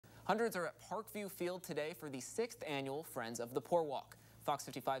Hundreds are at Parkview Field today for the 6th annual Friends of the Poor Walk. Fox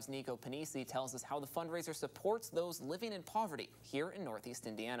 55's Nico Panisi tells us how the fundraiser supports those living in poverty here in Northeast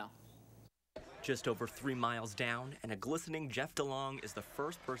Indiana. Just over 3 miles down, and a glistening Jeff Delong is the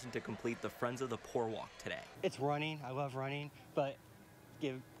first person to complete the Friends of the Poor Walk today. It's running. I love running, but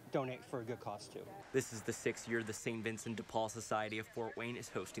donate for a good cause too. This is the 6th year the St. Vincent de Paul Society of Fort Wayne is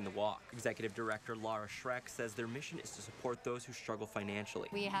hosting the walk. Executive Director Laura Schreck says their mission is to support those who struggle financially.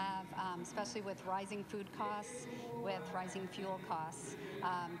 We have, especially with rising food costs, with rising fuel costs,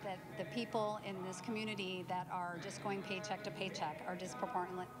 that the people in this community that are just going paycheck to paycheck are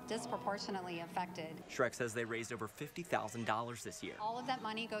disproportionately affected. Schreck says they raised over $50,000 this year. All of that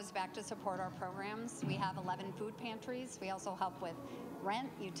money goes back to support our programs. We have 11 food pantries. We also help with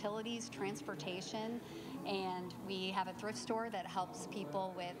rent, utilities, transportation, and we have a thrift store that helps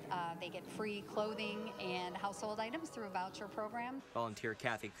people with, they get free clothing and household items through a voucher program. Volunteer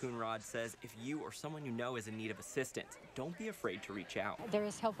Kathy Coonrod says if you or someone you know is in need of assistance, don't be afraid to reach out. There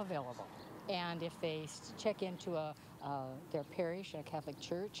is help available, and if they check into their parish, a Catholic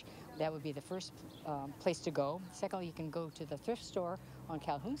church, that would be the first place to go. Secondly, you can go to the thrift store on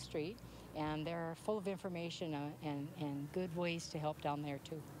Calhoun Street, and they're full of information and good ways to help down there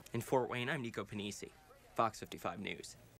too. In Fort Wayne, I'm Nico Panisi, Fox 55 News.